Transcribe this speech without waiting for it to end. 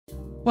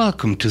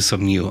Welcome to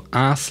some new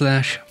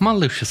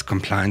r/malicious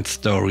compliance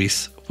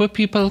stories where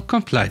people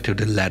comply to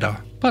the letter,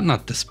 but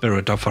not the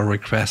spirit of a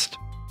request.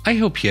 I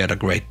hope you had a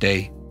great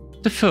day.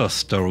 The first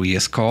story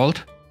is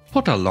called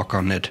Put a Lock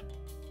on It.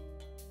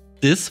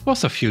 This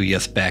was a few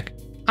years back.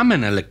 I'm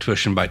an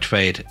electrician by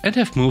trade and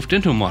have moved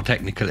into more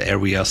technical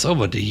areas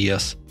over the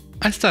years.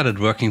 I started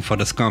working for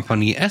this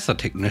company as a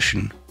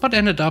technician, but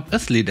ended up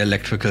as lead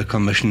electrical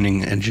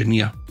commissioning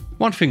engineer.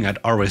 One thing I'd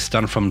always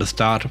done from the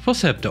start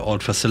was help the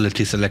old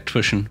facilities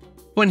electrician.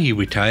 When he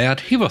retired,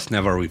 he was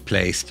never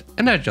replaced,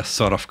 and I just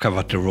sort of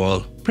covered the role,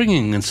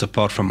 bringing in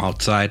support from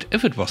outside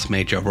if it was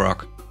major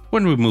work.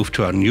 When we moved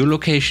to a new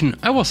location,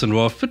 I was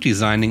involved with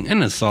designing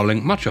and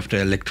installing much of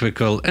the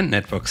electrical and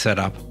network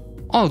setup.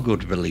 All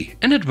good really,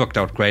 and it worked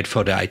out great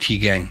for the IT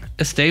gang,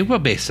 as they were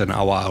based in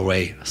our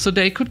array, so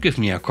they could give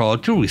me a call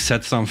to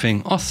reset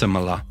something or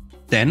similar.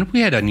 Then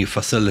we had a new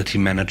facility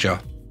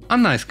manager. A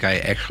nice guy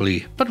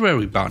actually, but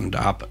very buttoned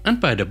up and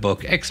by the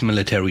book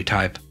ex-military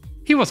type.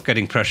 He was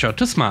getting pressure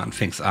to smarten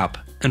things up,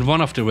 and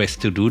one of the ways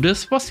to do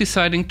this was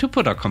deciding to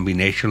put a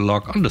combination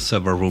lock on the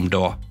server room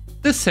door.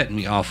 This set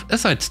me off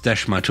as I'd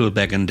stashed my tool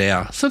bag in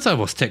there, since I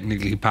was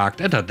technically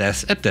parked at a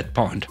desk at that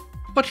point.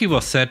 But he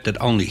was sad that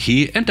only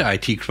he and the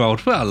IT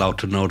crowd were allowed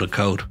to know the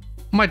code.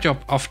 My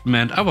job often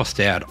meant I was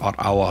there at odd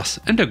hours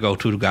and the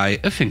go-to guy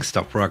if things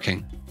stopped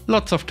working.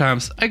 Lots of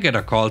times I get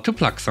a call to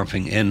plug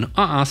something in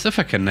or ask if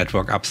I can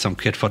network up some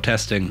kit for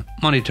testing,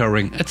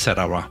 monitoring,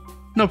 etc.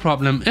 No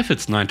problem if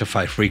it's 9 to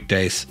 5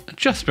 weekdays,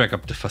 just drag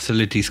up the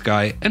facilities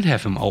guy and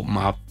have him open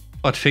up.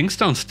 But things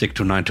don't stick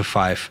to 9 to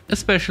 5,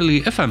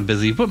 especially if I'm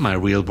busy with my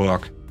real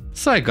work.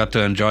 So I got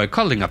to enjoy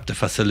calling up the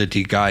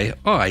facility guy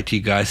or IT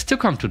guys to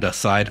come to the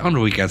site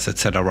on weekends,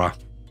 etc.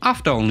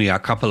 After only a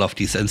couple of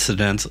these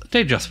incidents,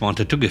 they just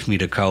wanted to give me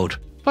the code.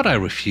 But I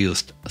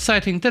refused,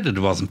 citing that it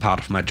wasn't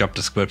part of my job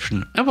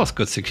description and was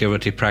good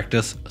security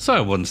practice, so I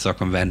wouldn't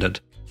circumvent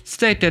it.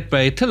 Stayed that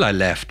way till I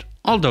left,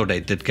 although they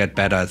did get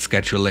better at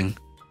scheduling.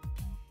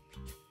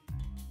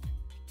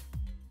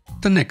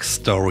 The next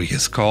story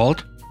is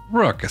called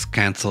Work is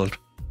Cancelled.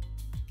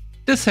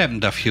 This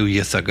happened a few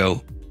years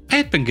ago. I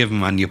had been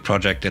given a new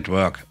project at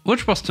work,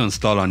 which was to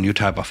install a new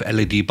type of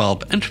LED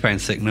bulb and train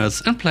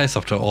signals in place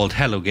of the old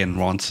halogen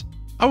ones.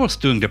 I was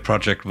doing the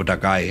project with a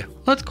guy,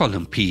 let's call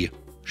him P,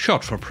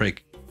 short for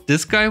prick.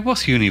 This guy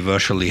was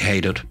universally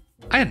hated.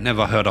 I had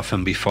never heard of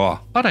him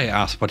before, but I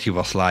asked what he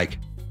was like.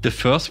 The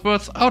first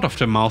words out of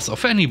the mouths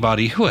of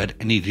anybody who had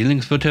any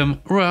dealings with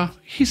him were,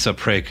 "he's a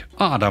prick,"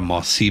 or other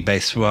more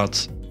C-based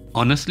words.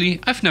 Honestly,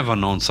 I've never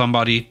known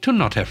somebody to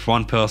not have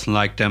one person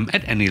like them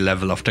at any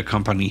level of the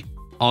company.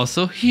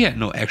 Also, he had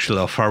no actual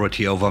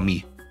authority over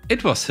me.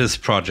 It was his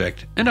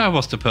project, and I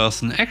was the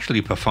person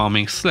actually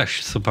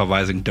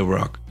performing/supervising the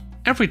work.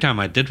 Every time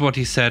I did what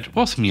he said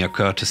was mere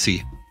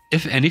courtesy.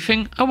 If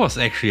anything, I was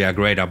actually a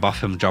grade above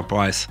him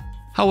job-wise.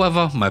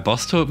 However, my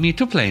boss told me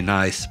to play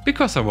nice,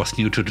 because I was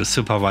new to the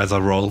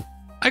supervisor role.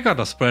 I got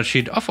a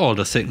spreadsheet of all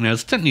the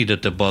signals that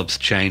needed the bulbs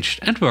changed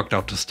and worked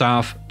out the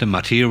staff, the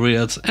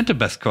materials and the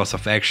best course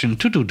of action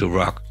to do the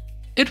work.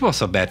 It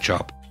was a bad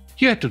job.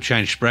 You had to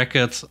change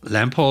brackets,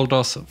 lamp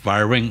holders,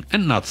 wiring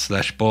and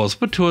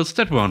nuts/bores with tools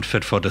that weren't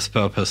fit for this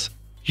purpose.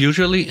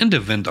 Usually in the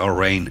wind or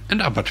rain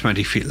and up a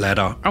 20 feet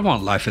ladder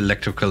around live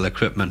electrical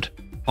equipment.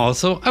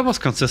 Also, I was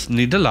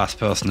consistently the last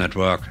person at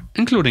work,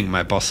 including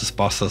my boss's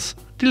bosses,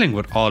 dealing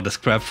with all the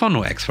scrap for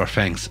no extra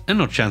thanks and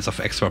no chance of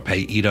extra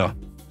pay either.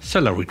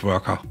 Salaried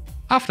worker.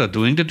 After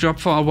doing the job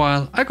for a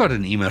while, I got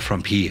an email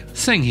from P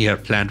saying he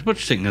had planned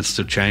which signals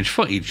to change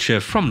for each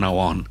shift from now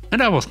on,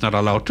 and I was not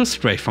allowed to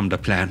stray from the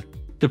plan.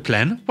 The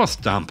plan was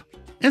dumb.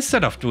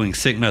 Instead of doing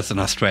signals in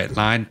a straight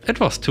line, it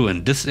was 2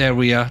 in this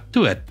area,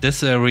 2 at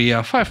this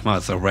area, 5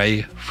 miles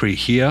away, 3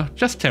 here,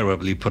 just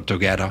terribly put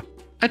together.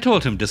 I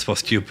told him this was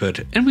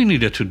stupid and we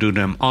needed to do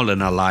them all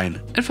in a line,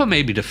 and for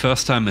maybe the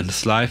first time in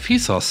his life he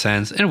saw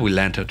sense and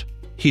relented.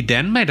 He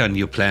then made a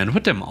new plan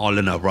with them all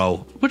in a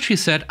row, which he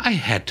said I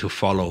had to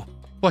follow.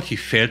 What he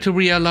failed to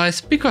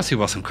realize, because he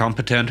was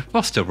incompetent,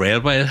 was the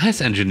railway has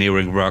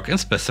engineering work in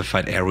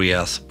specified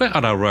areas, where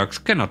other works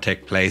cannot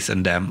take place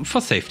in them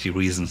for safety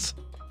reasons.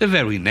 The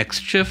very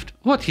next shift,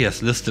 what he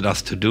has listed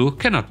us to do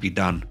cannot be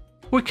done.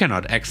 We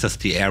cannot access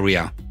the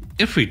area.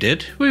 If we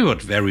did, we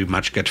would very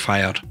much get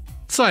fired.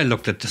 So I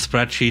looked at the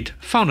spreadsheet,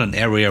 found an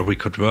area we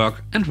could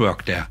work and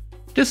worked there.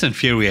 This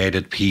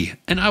infuriated P,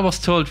 and I was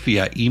told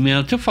via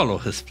email to follow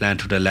his plan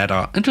to the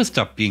letter and to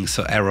stop being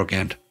so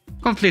arrogant.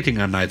 Completing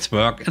a night's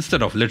work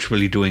instead of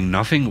literally doing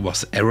nothing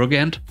was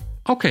arrogant?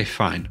 Okay,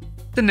 fine.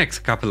 The next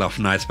couple of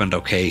nights went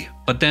okay,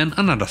 but then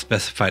another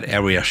specified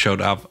area showed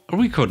up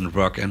we couldn't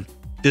work in.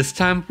 This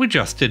time we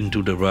just didn't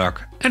do the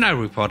work, and I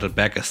reported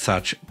back as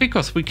such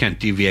because we can't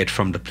deviate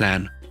from the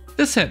plan.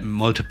 This happened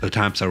multiple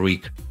times a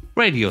week.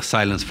 Radio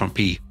silence from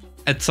P.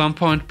 At some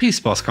point, P's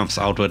boss comes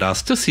out with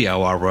us to see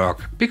our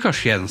work, because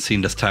she hasn't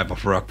seen this type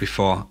of work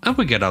before, and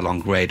we get along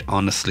great,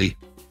 honestly.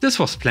 This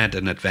was planned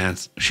in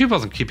advance. She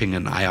wasn't keeping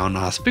an eye on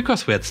us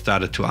because we had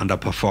started to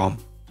underperform.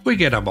 We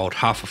get about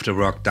half of the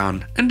work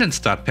done and then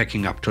start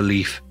packing up to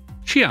leave.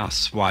 She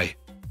asks why.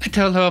 I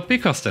tell her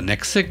because the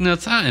next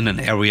signals are in an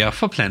area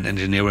for plant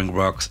engineering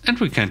works and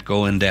we can't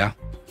go in there.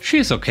 She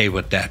is okay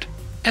with that.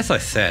 As I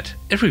said,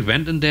 if we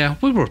went in there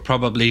we would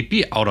probably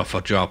be out of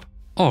a job.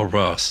 Or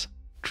worse.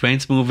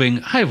 Trains moving,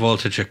 high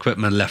voltage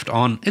equipment left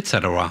on,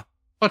 etc.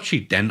 But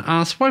she then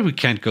asks why we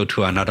can't go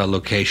to another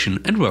location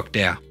and work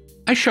there.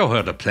 I show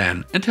her the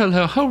plan and tell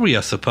her how we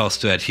are supposed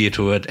to adhere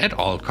to it at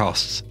all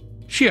costs.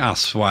 She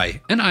asks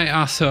why, and I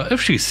ask her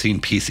if she's seen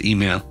P's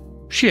email.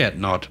 She had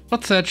not,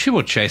 but said she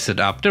would chase it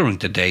up during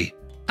the day.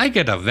 I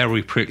get a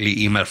very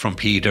prickly email from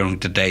P during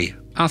the day,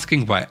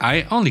 asking why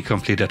I only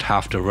completed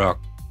half the work.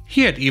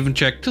 He had even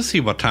checked to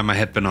see what time I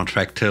had been on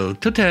track till,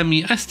 to tell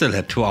me I still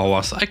had 2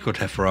 hours I could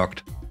have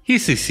worked. He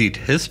CC'd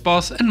his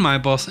boss and my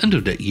boss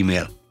into the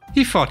email.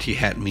 He thought he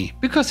had me,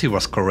 because he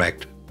was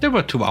correct. There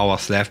were 2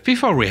 hours left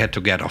before we had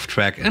to get off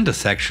track in the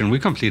section we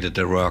completed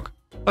the work.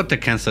 But the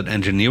cancelled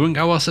engineering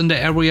hours in the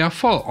area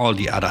for all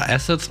the other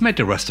assets made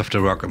the rest of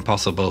the work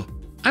impossible.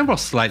 I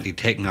was slightly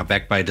taken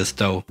aback by this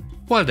though.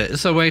 While there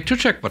is a way to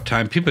check what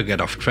time people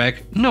get off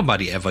track,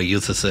 nobody ever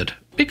uses it,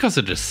 because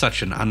it is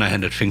such an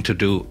underhanded thing to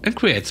do and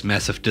creates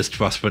massive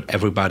distrust with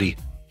everybody.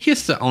 He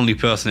is the only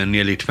person in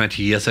nearly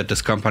 20 years at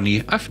this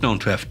company I've known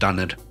to have done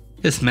it.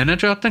 His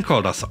manager then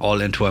called us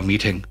all into a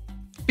meeting.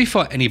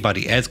 Before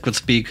anybody else could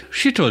speak,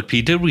 she told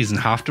Pete the reason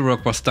half the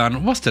work was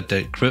done was that the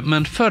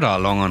equipment further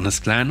along on his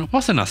plan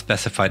was in a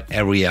specified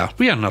area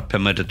we are not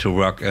permitted to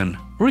work in,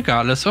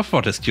 regardless of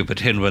what his stupid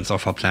hindrance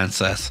of her plan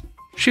says.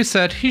 She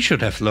said he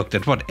should have looked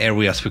at what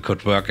areas we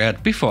could work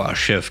at before our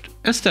shift,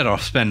 instead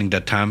of spending the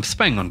time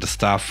spying on the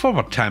staff for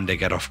what time they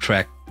get off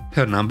track.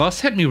 Her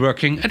numbers had me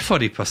working at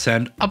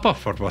 40%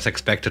 above what was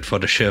expected for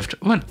the shift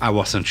when I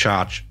was in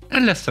charge,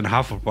 and less than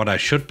half of what I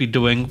should be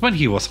doing when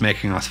he was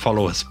making us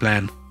follow his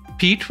plan.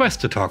 P tries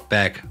to talk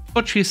back,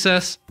 but she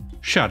says,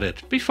 "Shut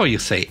it before you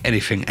say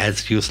anything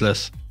else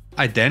useless."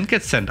 I then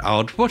get sent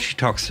out while she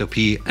talks to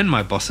P and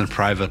my boss in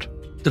private.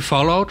 The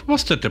fallout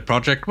was that the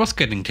project was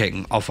getting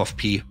taken off of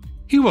P.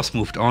 He was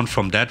moved on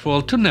from that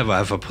role to never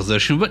have a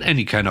position with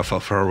any kind of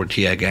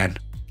authority again.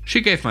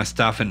 She gave my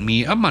staff and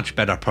me a much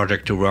better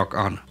project to work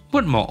on,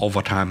 with more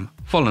overtime,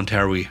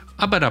 voluntary,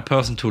 a better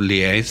person to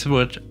liaise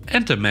with,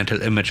 and the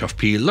mental image of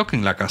P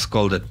looking like a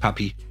scolded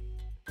puppy.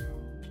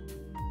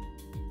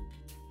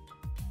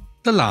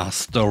 The last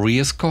story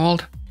is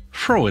called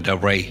Throw It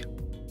Away.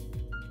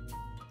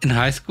 In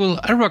high school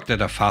I worked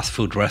at a fast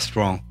food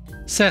restaurant.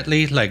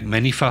 Sadly, like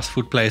many fast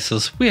food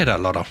places, we had a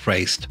lot of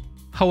waste.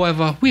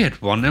 However, we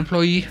had one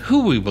employee,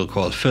 who we will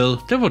call Phil,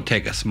 that would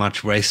take as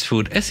much waste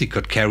food as he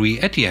could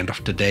carry at the end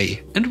of the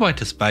day and ride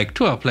his bike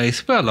to a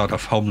place where a lot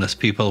of homeless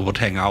people would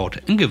hang out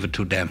and give it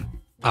to them.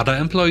 Other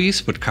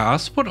employees with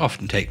cars would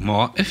often take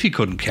more if he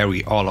couldn't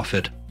carry all of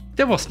it.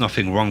 There was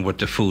nothing wrong with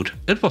the food,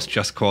 it was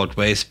just called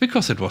waste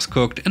because it was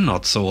cooked and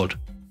not sold.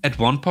 At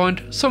one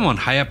point, someone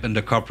high up in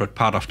the corporate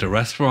part of the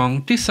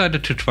restaurant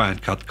decided to try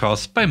and cut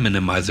costs by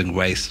minimizing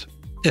waste.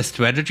 Their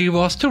strategy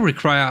was to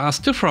require us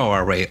to throw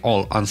away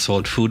all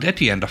unsold food at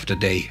the end of the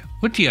day,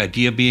 with the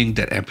idea being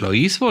that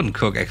employees wouldn't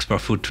cook extra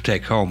food to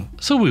take home,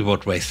 so we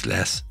would waste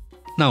less.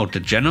 Now,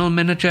 the general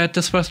manager at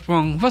this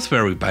restaurant was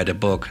very by the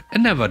book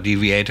and never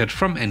deviated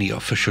from any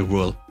official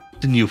rule.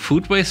 The new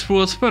food waste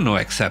rules were no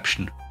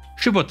exception.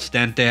 She would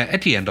stand there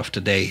at the end of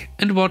the day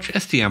and watch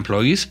as the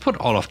employees put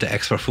all of the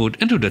extra food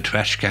into the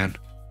trash can.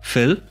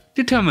 Phil,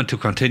 determined to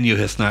continue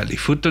his nightly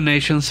food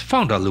donations,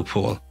 found a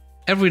loophole.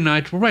 Every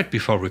night right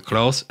before we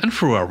close and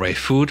threw away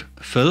food,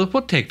 Phil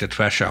would take the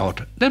trash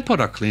out, then put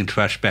a clean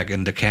trash bag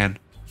in the can.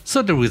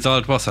 So the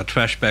result was a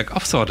trash bag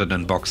of sorted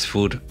and boxed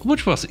food,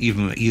 which was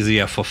even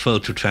easier for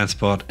Phil to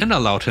transport and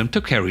allowed him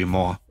to carry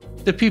more.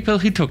 The people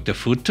he took the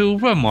food to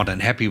were more than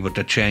happy with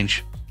the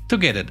change. To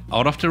get it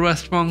out of the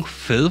restaurant,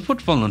 Phil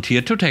would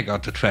volunteer to take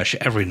out the trash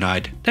every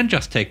night, then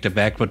just take the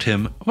bag with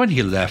him when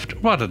he left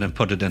rather than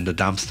put it in the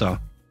dumpster.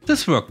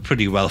 This worked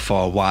pretty well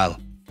for a while.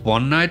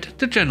 One night,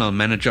 the general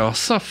manager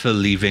saw Phil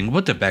leaving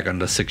with the bag on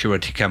the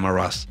security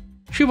cameras.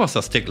 She was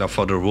a stickler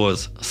for the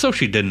rules, so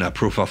she didn't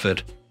approve of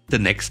it. The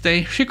next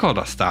day, she called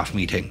a staff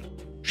meeting.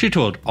 She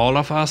told all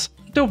of us,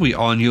 though we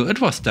all knew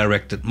it was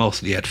directed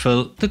mostly at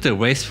Phil, that the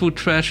waste food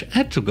trash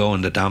had to go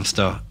in the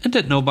dumpster and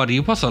that nobody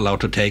was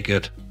allowed to take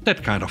it,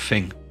 that kind of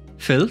thing.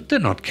 Phil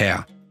did not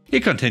care. He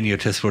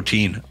continued his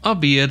routine,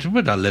 albeit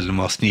with a little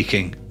more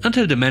sneaking,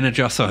 until the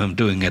manager saw him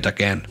doing it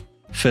again.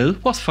 Phil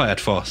was fired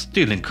for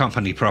stealing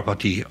company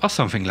property or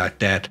something like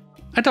that.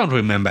 I don't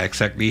remember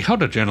exactly how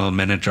the general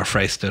manager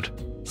phrased it.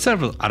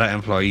 Several other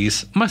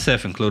employees,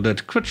 myself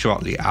included, quit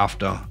shortly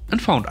after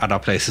and found other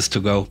places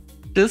to go.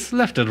 This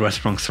left the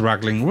restaurant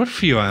struggling with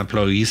fewer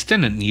employees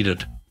than it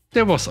needed.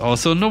 There was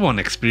also no one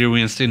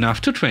experienced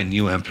enough to train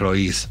new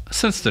employees,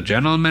 since the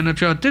general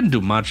manager didn't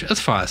do much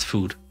as far as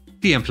food.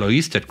 The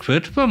employees that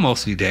quit were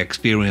mostly the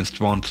experienced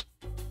ones.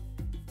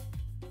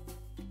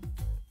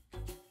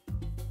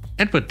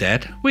 And with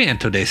that, we end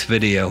today's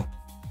video.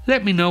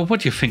 Let me know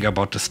what you think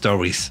about the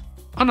stories.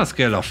 On a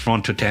scale of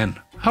 1 to 10,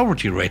 how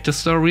would you rate the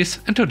stories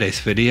in today's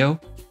video?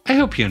 I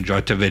hope you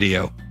enjoyed the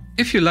video.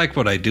 If you like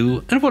what I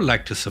do and would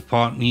like to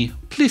support me,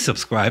 please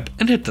subscribe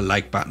and hit the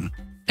like button.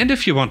 And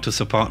if you want to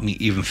support me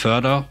even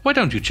further, why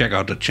don't you check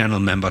out the channel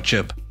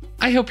membership?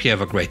 I hope you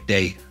have a great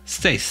day.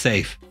 Stay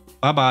safe.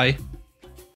 Bye bye.